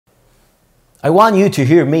I want you to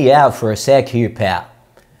hear me out for a sec here, pal.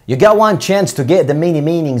 You got one chance to get the many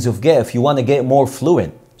meanings of get if you want to get more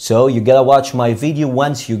fluent. So you gotta watch my video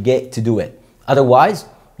once you get to do it. Otherwise,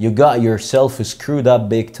 you got yourself screwed up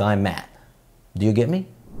big time, man. Do you get me?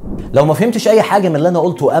 لو ما فهمتش اي حاجة من اللي انا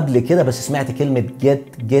قلته قبل كده بس سمعت كلمة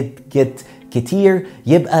get كتير،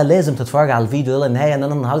 يبقى لازم تتفرج على الفيديو ده للنهاية. ان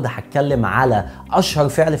انا النهاردة هتكلم على اشهر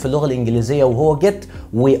فعل في اللغة الانجليزية وهو get،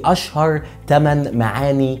 واشهر 8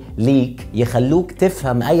 معاني ليك يخلوك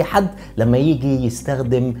تفهم اي حد لما يجي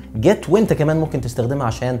يستخدم get، وانت كمان ممكن تستخدمها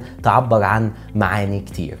عشان تعبر عن معاني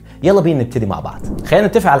كتير. يلا بينا نبتدي مع بعض. خلينا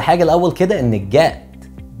نتفق على الحاجة الاول كده، ان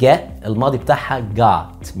get الماضي بتاعها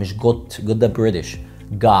got مش got ده بريتش.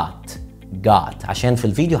 got عشان في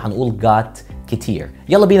الفيديو هنقول got كتير.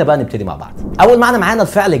 يلا بينا بقى نبتدي مع بعض. اول معنى معانا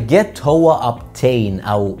الفعل get هو obtain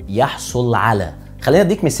او يحصل على. خلينا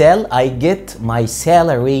اديك مثال. I get my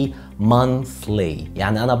salary monthly،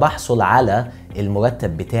 يعني انا بحصل على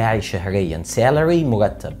المرتب بتاعي شهريا. salary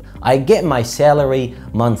مرتب. I get my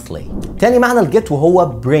salary monthly. تاني معنى الجيت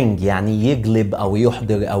وهو bring، يعني يجلب او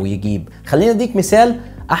يحضر او يجيب. خلينا اديك مثال.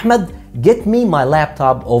 احمد get me my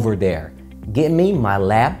laptop over there. get me my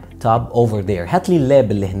laptop over there. هات لي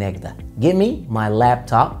اللاب اللي هناك ده. get me my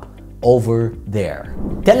laptop over there.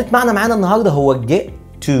 تالت معنى معانا النهارده هو get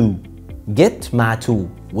to. get مع to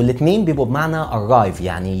والاتنين بيبقوا بمعنى arrive،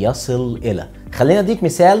 يعني يصل إلى. خلينا اديك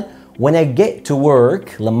مثال. when I get to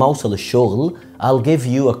work، لما اوصل الشغل I'll give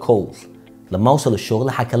you a call. لما اوصل الشغل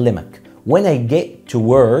هكلمك. when I get to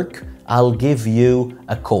work I'll give you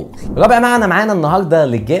a call. رابع معنى معانا النهارده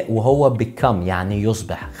لجيت وهو become، يعني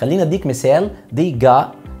يصبح. خلينا اديك مثال. دي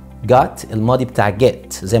got الماضي بتاع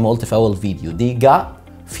get زي ما قلت في اول فيديو. دي got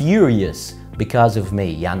furious because of me،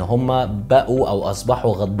 يعني هم بقوا او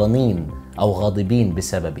اصبحوا غضبانين او غاضبين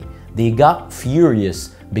بسببي. they got furious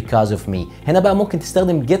because of me. هنا بقى ممكن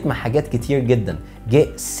تستخدم get مع حاجات كتير جدا.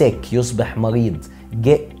 get sick يصبح مريض.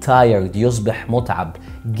 get tired يصبح متعب.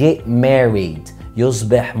 get married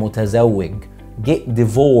يصبح متزوج. get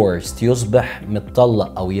divorced يصبح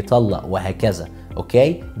متطلق او يطلق، وهكذا.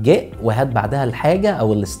 اوكي، get وهات بعدها الحاجه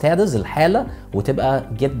او الستاتس الحاله وتبقى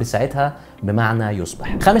get بساعتها بمعنى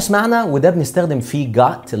يصبح. خامس معنى وده بنستخدم فيه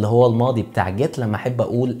got اللي هو الماضي بتاع get لما احب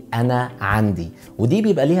اقول انا عندي، ودي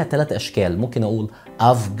بيبقى ليها 3 اشكال. ممكن اقول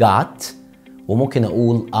I've got، وممكن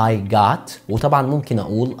اقول I got، وطبعا ممكن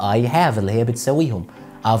اقول I have اللي هي بتساويهم.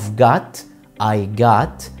 I've got، I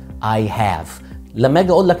got، I have. لما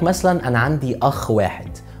اجي اقول لك مثلا انا عندي اخ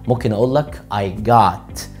واحد، ممكن اقول لك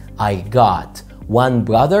I got one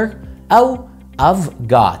brother، او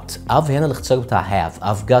I've got هنا الاختصار بتاع have.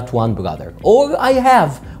 I've got one brother or I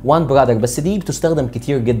have one brother، بس دي بتستخدم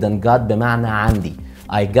كتير جدا. got بمعنى عندي.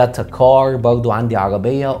 I got a car برضو عندي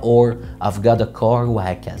عربية، or I've got a car،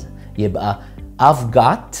 وهكذا. يبقى I've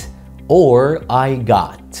got or I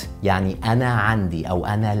got يعني أنا عندي أو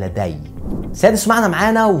أنا لدي. سادس معنى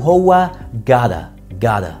معانا وهو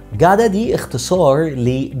gotta دي اختصار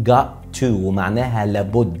ل got to ومعناها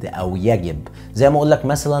لابد أو يجب. زي ما أقول لك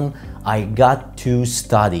مثلا I got to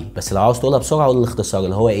study، بس لو عاوز تقولها بسرعة قول الاختصار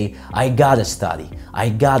اللي هو إيه؟ I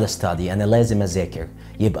gotta study أنا لازم أذاكر.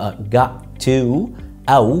 يبقى got to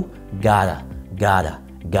أو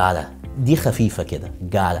gotta دي خفيفة كده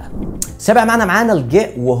gotta. سابع معنى معانا الجيت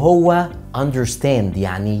وهو understand،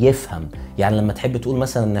 يعني يفهم. يعني لما تحب تقول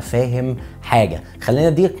مثلا انا فاهم حاجة. خلينا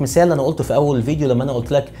اديك مثال انا قلته في اول فيديو لما انا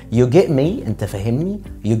قلت لك you get me، انت فاهمني.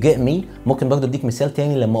 you get me. ممكن برضه اديك مثال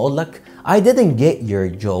تاني لما اقول لك I didn't get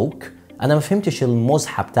your joke، انا ما فهمتش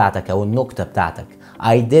المزحة بتاعتك او النكتة بتاعتك.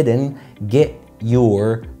 I didn't get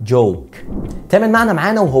your joke. تامن معنى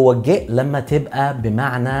معانا وهو get لما تبقى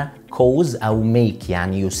بمعنى cause أو make،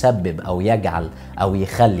 يعني يسبب أو يجعل أو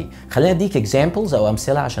يخلي. خلينا اديك examples أو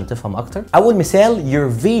أمثلة عشان تفهم أكتر. أول مثال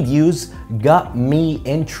your videos got me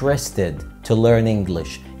interested to learn English،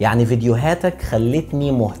 يعني فيديوهاتك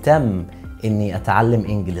خلتني مهتم اني اتعلم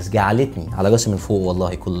انجلش، جعلتني على راسي من فوق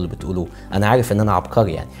والله كل اللي بتقولوه، انا عارف ان انا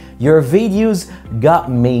عبقري يعني. Your videos got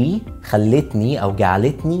me خلتني او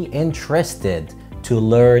جعلتني interested to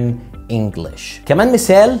learn English. كمان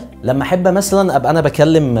مثال لما احب مثلا ابقى انا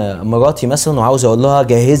بكلم مراتي مثلا وعاوز اقول لها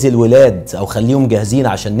جهزي الولاد او خليهم جاهزين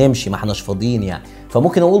عشان نمشي ما احناش فاضيين يعني،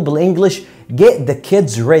 فممكن اقول بالانجلش get the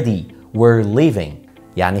kids ready we're leaving،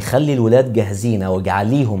 يعني خلي الولاد جاهزين او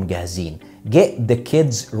اجعليهم جاهزين. Get the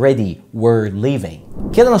kids ready we're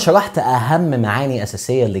leaving. كده انا شرحت اهم معاني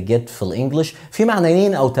اساسيه اللي get في الانجليش. في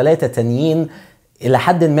معنيين او 3 تانيين الى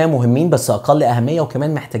حد ما مهمين بس اقل اهميه،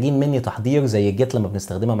 وكمان محتاجين مني تحضير زي الجيت لما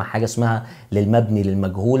بنستخدمها مع حاجه اسمها للمبني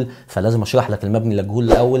للمجهول، فلازم اشرح لك المبني للمجهول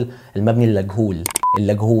الاول، المبني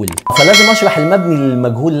اللجهول، فلازم اشرح المبني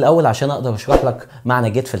للمجهول الاول عشان اقدر اشرح لك معنى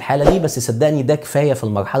جيت في الحاله دي. بس صدقني ده كفايه في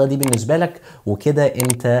المرحله دي بالنسبه لك، وكده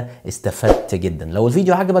انت استفدت جدا. لو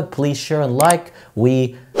الفيديو عجبك بليز شير اند لايك،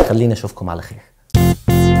 وخلينا اشوفكم على خير.